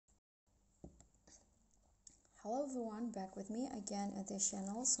Hello everyone, back with me again at this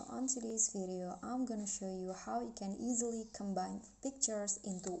channel. So on today's video, I'm gonna show you how you can easily combine pictures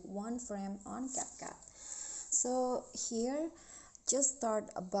into one frame on CapCut. So here, just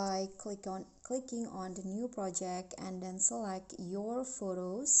start by clicking on the new project and then select your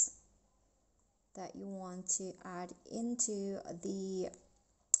photos that you want to add into the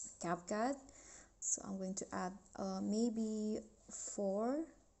CapCut. So I'm going to add maybe 4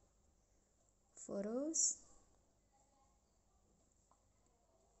 photos.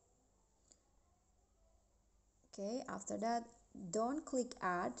 Okay, after that, don't click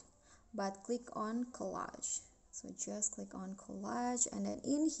add, but click on collage. So just click on collage, and then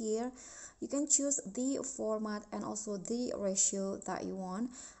in here you can choose the format and also the ratio that you want.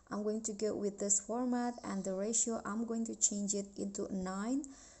 I'm going to go with this format, and the ratio I'm going to change it into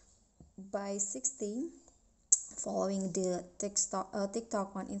 9:16, following the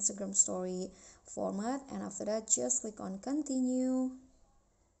TikTok on Instagram story format. And after that, just click on continue,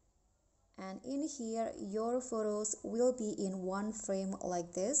 and in here your photos will be in one frame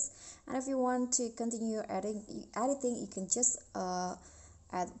like this. And if you want to continue editing, you can just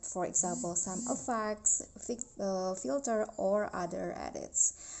add, for example, some effects, filter, or other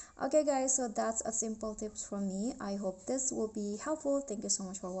edits. Okay guys, so that's a simple tips from me. I hope this will be helpful. Thank you so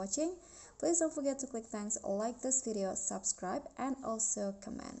much for watching. Please don't forget to click thanks, like this video, subscribe, and also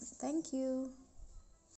comment. Thank you.